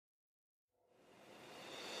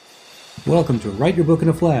Welcome to Write Your Book in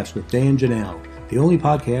a Flash with Dan Janelle, the only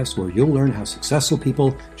podcast where you'll learn how successful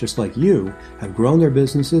people just like you have grown their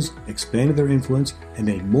businesses, expanded their influence, and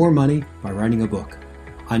made more money by writing a book.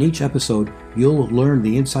 On each episode, you'll learn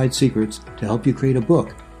the inside secrets to help you create a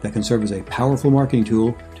book that can serve as a powerful marketing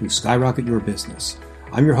tool to skyrocket your business.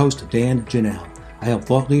 I'm your host, Dan Janelle. I help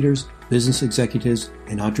thought leaders, business executives,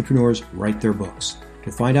 and entrepreneurs write their books.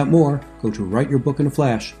 To find out more, go to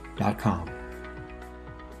writeyourbookinaflash.com.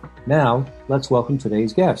 Now, let's welcome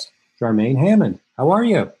today's guest, Charmaine Hammond. How are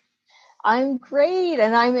you? I'm great,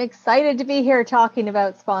 and I'm excited to be here talking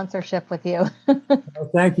about sponsorship with you.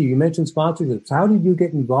 Well, thank you. You mentioned sponsorships. How did you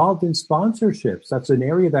get involved in sponsorships? That's an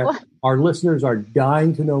area that our listeners are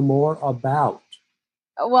dying to know more about.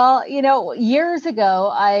 Well, years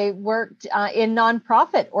ago, I worked in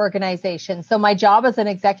nonprofit organizations. So my job as an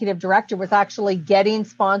executive director was actually getting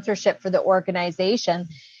sponsorship for the organization.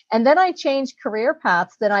 And then I changed career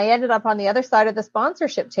paths. Then I ended up on the other side of the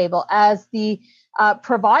sponsorship table as the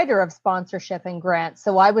provider of sponsorship and grants.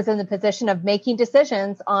 So I was in the position of making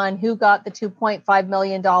decisions on who got the $2.5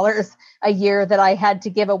 million a year that I had to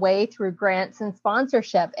give away through grants and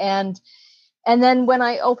sponsorship. And then when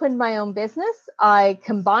I opened my own business, I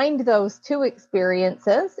combined those two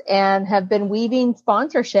experiences and have been weaving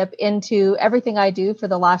sponsorship into everything I do for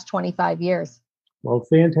the last 25 years. Well,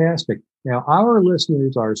 fantastic. Now, our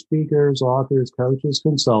listeners are speakers, authors, coaches,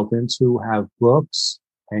 consultants who have books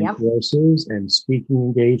and courses and speaking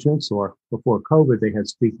engagements, or before COVID, they had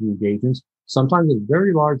speaking engagements, sometimes with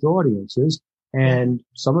very large audiences, and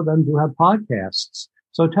some of them do have podcasts.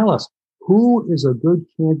 So tell us, who is a good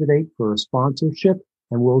candidate for a sponsorship?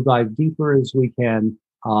 And we'll dive deeper as we can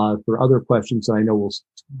for other questions that I know will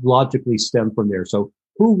logically stem from there. So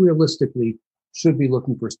who realistically should be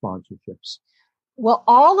looking for sponsorships? Well,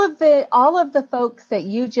 all of the folks that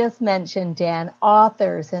you just mentioned, Dan,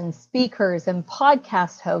 authors and speakers and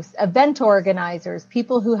podcast hosts, event organizers,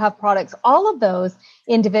 people who have products, all of those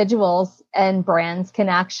individuals and brands can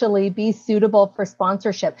actually be suitable for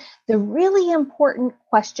sponsorship. The really important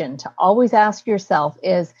question to always ask yourself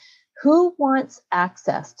is, who wants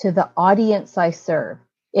access to the audience I serve?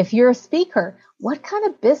 If you're a speaker, what kind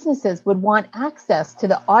of businesses would want access to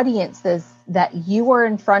the audiences that you are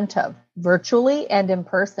in front of, virtually and in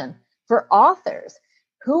person? For authors,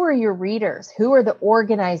 who are your readers? Who are the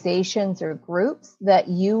organizations or groups that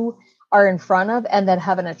you are in front of and that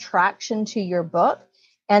have an attraction to your book?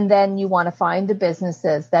 And then you want to find the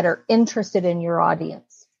businesses that are interested in your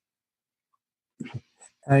audience.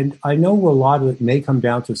 And I know a lot of it may come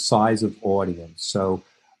down to size of audience. So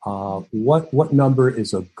what number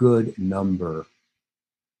is a good number?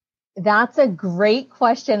 That's a great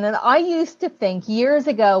question. And I used to think years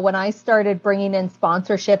ago when I started bringing in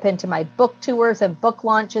sponsorship into my book tours and book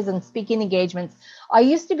launches and speaking engagements, I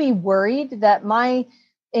used to be worried that my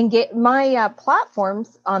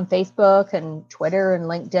platforms on Facebook and Twitter and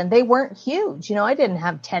LinkedIn, they weren't huge. I didn't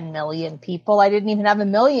have 10 million people. I didn't even have 1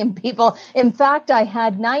 million people. In fact, I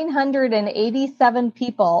had 987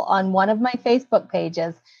 people on one of my Facebook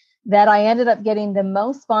pages that I ended up getting the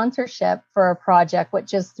most sponsorship for a project,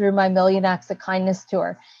 which is through my Million Acts of Kindness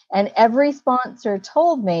tour. And every sponsor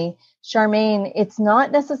told me, Charmaine, it's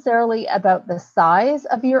not necessarily about the size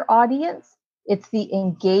of your audience. It's the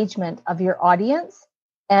engagement of your audience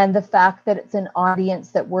and the fact that it's an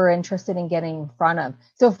audience that we're interested in getting in front of.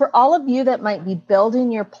 So for all of you that might be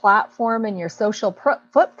building your platform and your social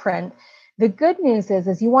footprint, the good news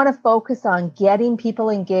is you want to focus on getting people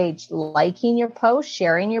engaged, liking your post,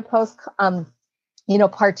 sharing your post,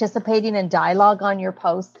 participating in dialogue on your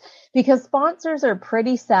post, because sponsors are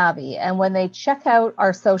pretty savvy. And when they check out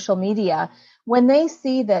our social media, when they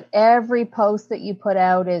see that every post that you put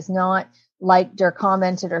out is not liked or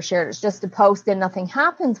commented or shared, it's just a post and nothing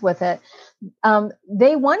happens with it,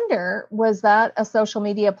 they wonder, was that a social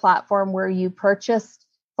media platform where you purchased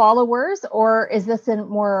followers, or is this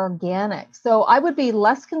more organic? So I would be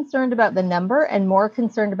less concerned about the number and more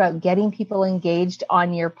concerned about getting people engaged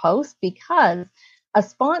on your post, because a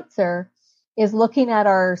sponsor is looking at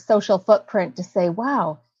our social footprint to say,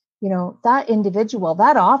 wow, that individual,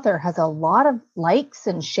 that author has a lot of likes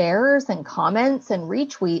and shares and comments and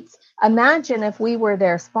retweets. Imagine if we were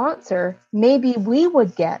their sponsor, maybe we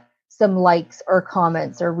would get some likes or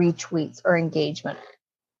comments or retweets or engagement.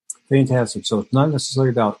 Fantastic. So it's not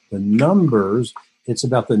necessarily about the numbers, it's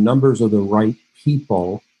about the numbers of the right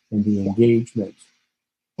people and the engagement.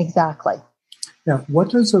 Exactly. Now,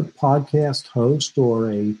 what does a podcast host or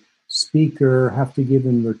a speaker have to give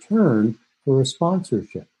in return for a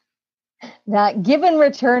sponsorship? That give and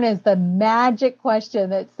return is the magic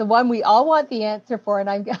question. It's the one we all want the answer for. And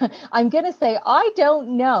I'm going to say, I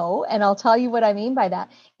don't know. And I'll tell you what I mean by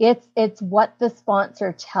that. It's what the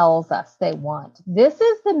sponsor tells us they want. This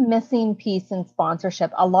is the missing piece in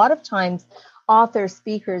sponsorship. A lot of times, authors,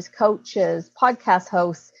 speakers, coaches, podcast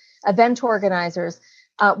hosts, event organizers,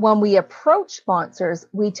 when we approach sponsors,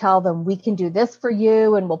 we tell them we can do this for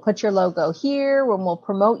you and we'll put your logo here and we'll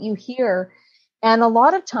promote you here. And a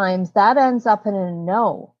lot of times that ends up in a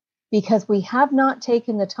no, because we have not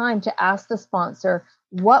taken the time to ask the sponsor,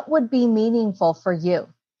 what would be meaningful for you?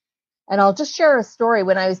 And I'll just share a story.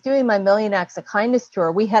 When I was doing my Million Acts of Kindness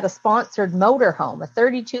tour, we had a sponsored motorhome, a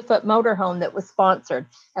 32-foot motorhome that was sponsored.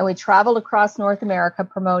 And we traveled across North America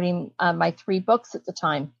promoting my 3 books at the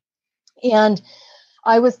time. And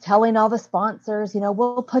I was telling all the sponsors,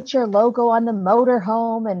 we'll put your logo on the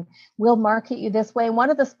motorhome and we'll market you this way. And one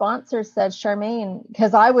of the sponsors said, Charmaine,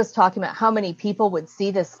 because I was talking about how many people would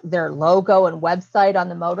see their logo and website on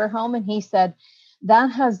the motorhome. And he said, that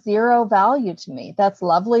has zero value to me. That's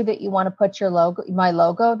lovely that you want to put my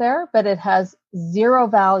logo there, but it has zero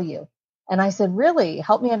value. And I said, really?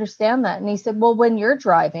 Help me understand that. And he said, well, when you're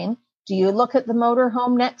driving, do you look at the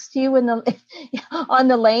motorhome next to you on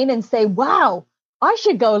the lane and say, wow, I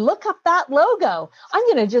should go look up that logo. I'm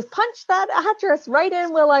going to just punch that address right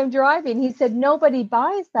in while I'm driving. He said, nobody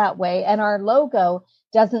buys that way. And our logo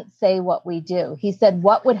doesn't say what we do. He said,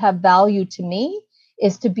 what would have value to me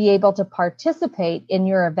is to be able to participate in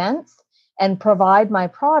your events and provide my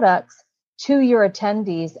products to your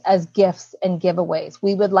attendees as gifts and giveaways.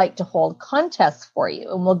 We would like to hold contests for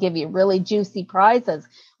you and we'll give you really juicy prizes.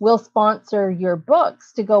 We'll sponsor your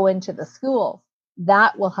books to go into the schools.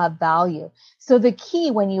 That will have value. So the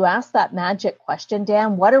key when you ask that magic question,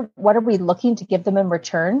 Dan, what are we looking to give them in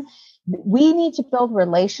return? We need to build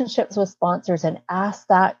relationships with sponsors and ask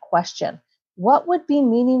that question. What would be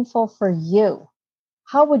meaningful for you?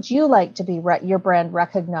 How would you like to be your brand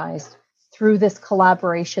recognized through this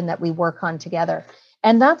collaboration that we work on together?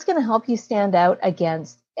 And that's going to help you stand out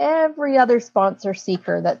against every other sponsor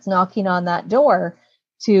seeker that's knocking on that door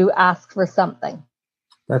to ask for something.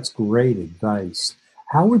 That's great advice.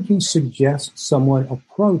 How would you suggest someone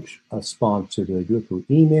approach a sponsor? Do they do it through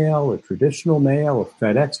email, a traditional mail, a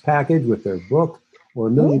FedEx package with their book, or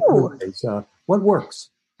a million other ways? What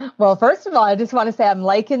works? Well, first of all, I just want to say I'm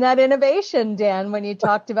liking that innovation, Dan, when you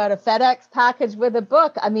talked about a FedEx package with a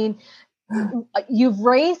book. I mean, you've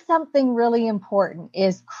raised something really important,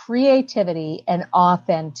 is creativity and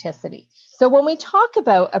authenticity. So when we talk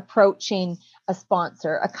about approaching a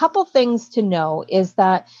sponsor, a couple things to know is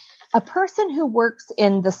that a person who works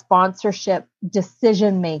in the sponsorship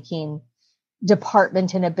decision-making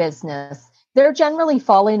department in a business, they're generally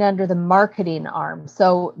falling under the marketing arm.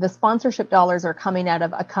 So the sponsorship dollars are coming out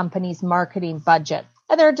of a company's marketing budget,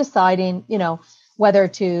 and they're deciding, whether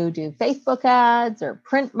to do Facebook ads or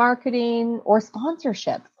print marketing or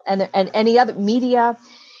sponsorship and any other media.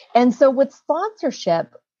 And so with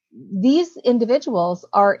sponsorship, these individuals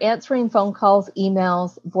are answering phone calls,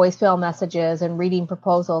 emails, voicemail messages, and reading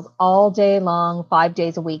proposals all day long, 5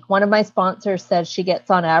 days a week. One of my sponsors says she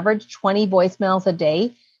gets on average 20 voicemails a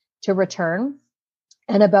day to return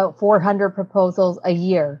and about 400 proposals a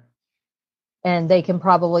year. And they can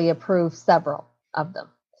probably approve several of them.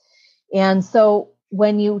 And so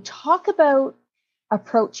when you talk about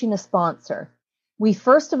approaching a sponsor, we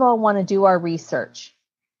first of all want to do our research,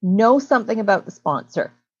 know something about the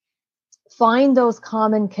sponsor. Find those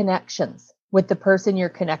common connections with the person you're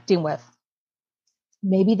connecting with.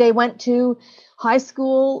 Maybe they went to high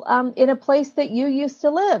school in a place that you used to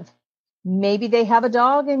live. Maybe they have a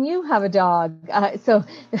dog and you have a dog. So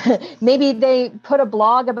maybe they put a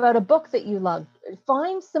blog about a book that you love.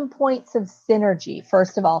 Find some points of synergy,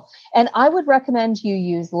 first of all. And I would recommend you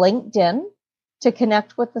use LinkedIn to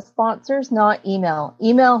connect with the sponsors, not email.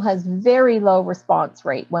 Email has very low response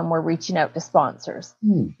rate when we're reaching out to sponsors.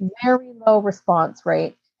 Very low response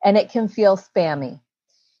rate, and it can feel spammy.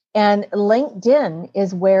 And LinkedIn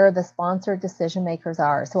is where the sponsor decision makers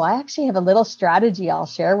are. So I actually have a little strategy I'll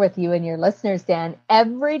share with you and your listeners, Dan.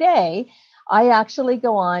 Every day, I actually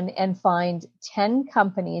go on and find 10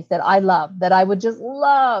 companies that I love, that I would just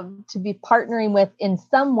love to be partnering with in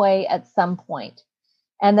some way at some point.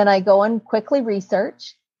 And then I go and quickly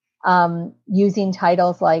research using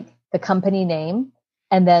titles like the company name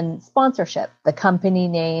and then sponsorship, the company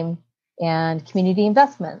name, and community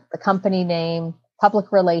investment, the company name,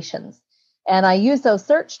 public relations. And I use those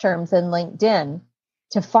search terms in LinkedIn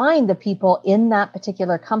to find the people in that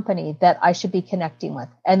particular company that I should be connecting with.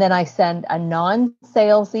 And then I send a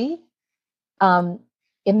non-salesy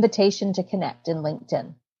invitation to connect in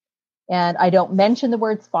LinkedIn. And I don't mention the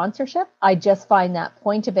word sponsorship. I just find that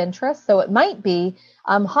point of interest. So it might be,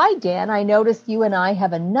 hi, Dan, I noticed you and I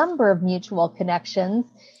have a number of mutual connections.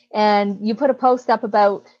 And you put a post up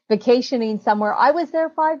about vacationing somewhere. I was there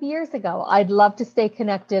 5 years ago. I'd love to stay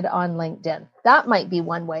connected on LinkedIn. That might be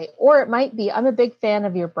one way. Or it might be, I'm a big fan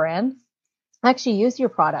of your brand. Actually use your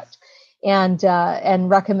product and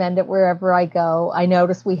recommend it wherever I go. I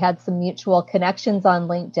noticed we had some mutual connections on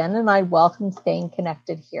LinkedIn, and I welcome staying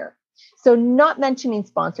connected here. So not mentioning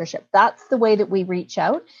sponsorship. That's the way that we reach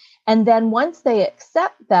out. And then once they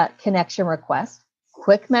accept that connection request,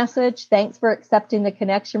 quick message, thanks for accepting the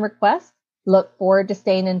connection request. Look forward to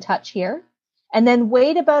staying in touch here. And then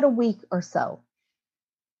wait about a week or so.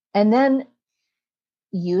 And then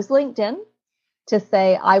use LinkedIn to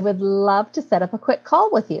say, I would love to set up a quick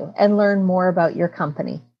call with you and learn more about your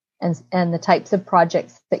company and the types of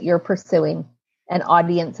projects that you're pursuing and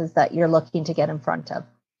audiences that you're looking to get in front of.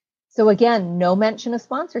 So again, no mention of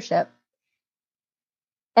sponsorship.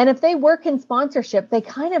 And if they work in sponsorship, they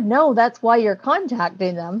kind of know that's why you're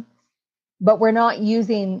contacting them. But we're not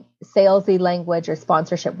using salesy language or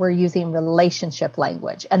sponsorship. We're using relationship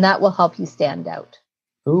language, and that will help you stand out.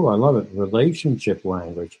 Oh, I love it. Relationship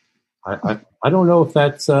language. I don't know if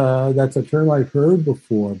that's a term I've heard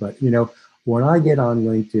before, but when I get on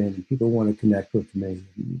LinkedIn and people want to connect with me,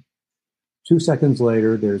 2 seconds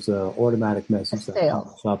later, there's an automatic message that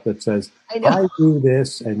pops up that says, I do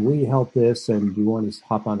this and we help this, and you want to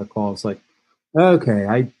hop on a call. It's like, okay,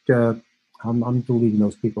 I'm deleting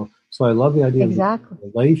those people. So I love the idea of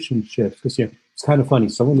relationships, because it's kind of funny.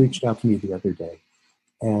 Someone reached out to me the other day,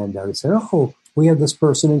 and they said, oh, we have this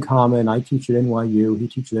person in common. I teach at NYU. He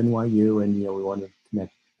teaches at NYU, and we want to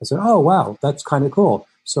connect. I said, oh, wow, that's kind of cool.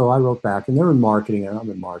 So I wrote back, and they're in marketing, and I'm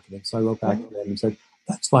in marketing. So I wrote back to them and said,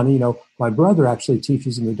 that's funny. My brother actually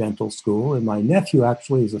teaches in the dental school, and my nephew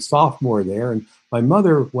actually is a sophomore there, and my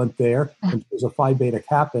mother went there and she was a Phi Beta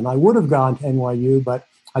Kappa. I would have gone to NYU, but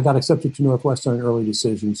I got accepted to Northwestern an early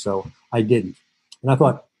decision, so I didn't. And I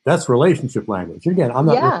thought, that's relationship language. Again, I'm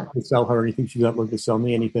not looking to sell her anything. She's not looking to sell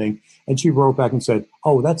me anything. And she wrote back and said,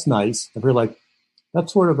 oh, that's nice. And we're like,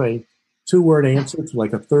 that's sort of a 2-word answer to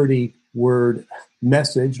like a 30-word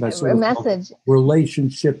message. And I sort of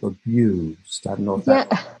relationship abused. I don't know if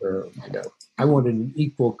that's I wanted an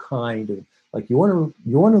equal kind of, like, you want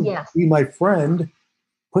to be my friend,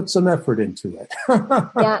 put some effort into it.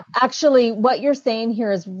 Yeah, actually, what you're saying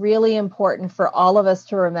here is really important for all of us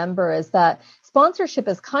to remember, is that sponsorship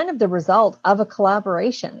is kind of the result of a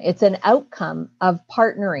collaboration. It's an outcome of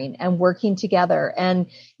partnering and working together. And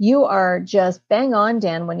you are just bang on,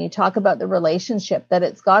 Dan, when you talk about the relationship, that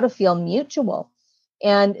it's got to feel mutual.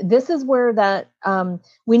 And this is where that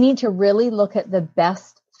we need to really look at the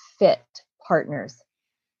best fit partners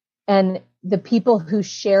and the people who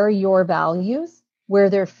share your values, where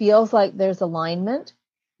there feels like there's alignment,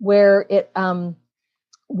 where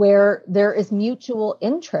there is mutual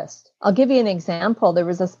interest. I'll give you an example. There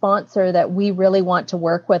was a sponsor that we really want to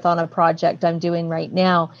work with on a project I'm doing right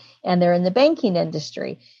now, and they're in the banking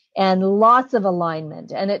industry, and lots of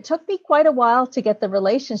alignment. And it took me quite a while to get the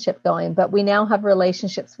relationship going, but we now have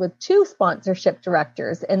relationships with 2 sponsorship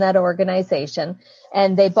directors in that organization,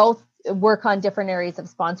 and they both work on different areas of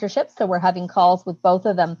sponsorship. So we're having calls with both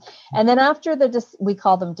of them. And then after we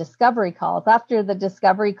call them discovery calls. After the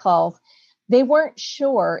discovery calls, they weren't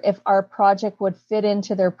sure if our project would fit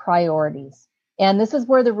into their priorities. And this is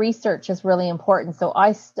where the research is really important. So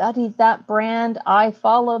I studied that brand. I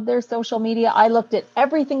followed their social media. I looked at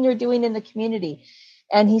everything they're doing in the community.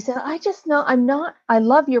 And he said, I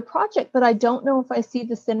love your project, but I don't know if I see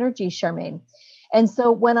the synergy, Charmaine. And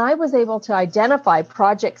so when I was able to identify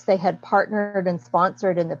projects they had partnered and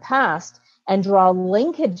sponsored in the past and draw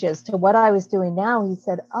linkages to what I was doing now, he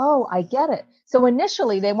said, oh, I get it. So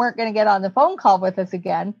initially they weren't going to get on the phone call with us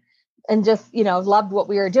again and just, loved what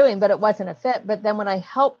we were doing, but it wasn't a fit. But then when I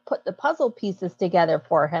helped put the puzzle pieces together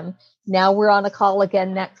for him, now we're on a call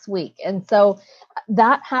again next week. And so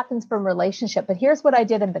that happens from relationship. But here's what I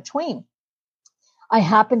did in between. I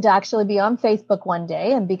happened to actually be on Facebook one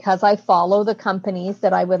day, and because I follow the companies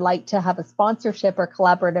that I would like to have a sponsorship or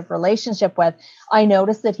collaborative relationship with, I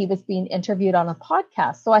noticed that he was being interviewed on a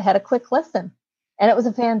podcast. So I had a quick listen, and it was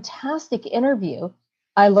a fantastic interview.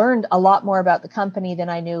 I learned a lot more about the company than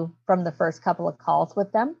I knew from the first couple of calls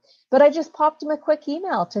with them. But I just popped him a quick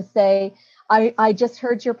email to say, I just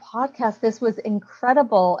heard your podcast. This was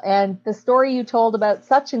incredible. And the story you told about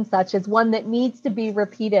such and such is one that needs to be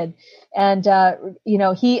repeated. And,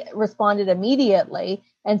 he responded immediately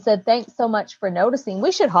and said, thanks so much for noticing.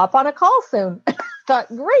 We should hop on a call soon. Thought,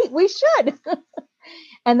 great, we should.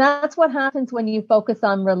 And that's what happens when you focus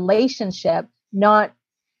on relationship, not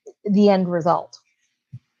the end result.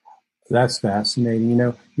 That's fascinating. You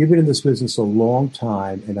know, you've been in this business a long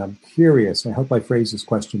time, and I'm curious. I hope I phrase this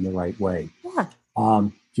question the right way. Yeah.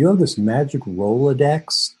 Do you have this magic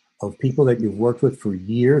Rolodex of people that you've worked with for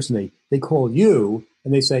years, and they call you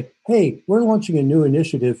and they say, hey, we're launching a new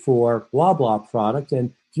initiative for blah, blah product,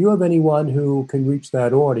 and do you have anyone who can reach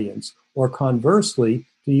that audience? Or conversely,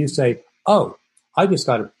 do you say, oh, I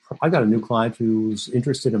got a new client who's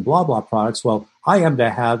interested in blah, blah products. Well, I happen to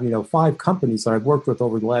have, 5 companies that I've worked with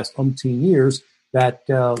over the last umpteen years that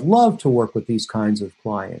love to work with these kinds of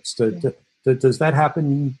clients. Does that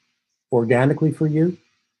happen organically for you?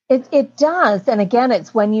 It does. And again,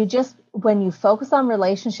 it's when you focus on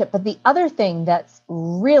relationship. But the other thing that's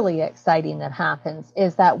really exciting that happens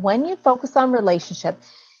is that when you focus on relationship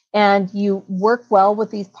and you work well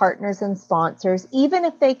with these partners and sponsors, even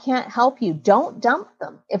if they can't help you, don't dump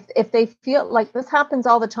them. If they feel like this happens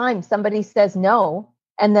all the time, somebody says no,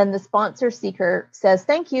 and then the sponsor seeker says,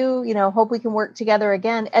 thank you, hope we can work together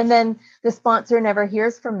again. And then the sponsor never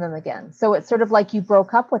hears from them again. So it's sort of like you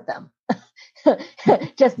broke up with them.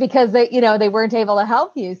 Just because they weren't able to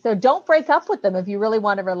help you. So don't break up with them if you really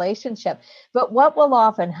want a relationship. But what will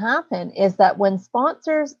often happen is that when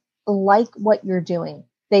sponsors like what you're doing,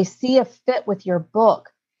 they see a fit with your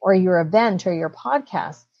book or your event or your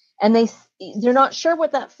podcast, and they're not sure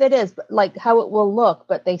what that fit is, but like how it will look,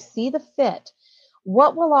 but they see the fit.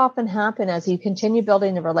 What will often happen as you continue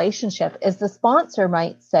building the relationship is the sponsor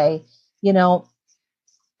might say,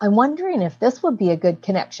 I'm wondering if this would be a good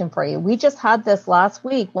connection for you. We just had this last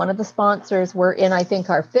week. One of the sponsors, we're in, I think,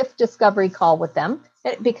 our 5th discovery call with them,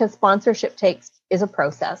 because sponsorship is a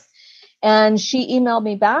process. And she emailed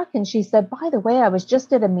me back and she said, by the way, I was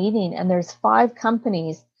just at a meeting and there's 5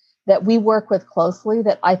 companies that we work with closely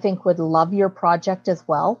that I think would love your project as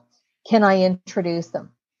well. Can I introduce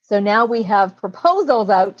them? So now we have proposals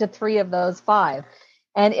out to 3 of those 5.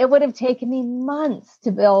 And it would have taken me months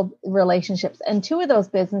to build relationships. And 2 of those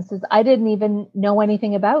businesses I didn't even know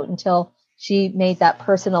anything about until she made that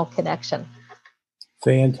personal connection.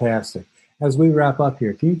 Fantastic. As we wrap up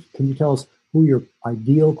here, can you tell us who your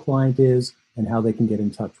ideal client is and how they can get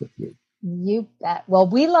in touch with you? You bet. Well,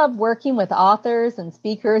 we love working with authors and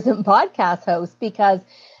speakers and podcast hosts because,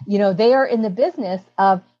 they are in the business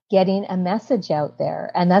of getting a message out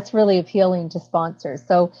there. And that's really appealing to sponsors.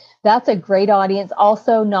 So that's a great audience.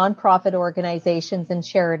 Also, nonprofit organizations and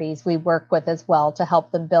charities we work with as well to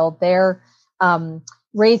help them build their,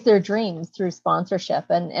 raise their dreams through sponsorship.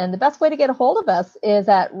 And the best way to get a hold of us is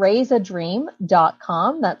at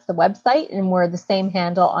raiseadream.com. That's the website. And we're the same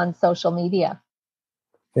handle on social media.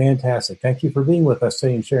 Fantastic. Thank you for being with us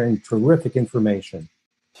today and sharing terrific information.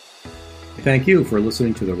 Thank you for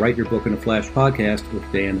listening to the Write Your Book in a Flash podcast with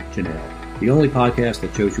Dan Janelle, the only podcast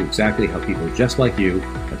that shows you exactly how people just like you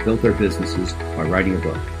have built their businesses by writing a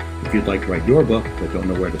book. If you'd like to write your book but don't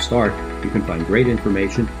know where to start, you can find great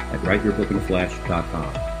information at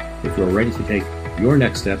writeyourbookinaflash.com. If you're ready to take your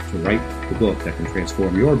next step to write the book that can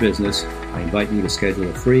transform your business, I invite you to schedule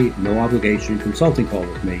a free, no-obligation consulting call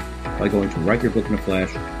with me by going to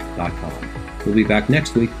writeyourbookinaflash.com. We'll be back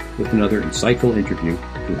next week with another insightful interview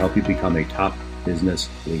to help you become a top business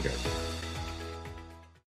leader.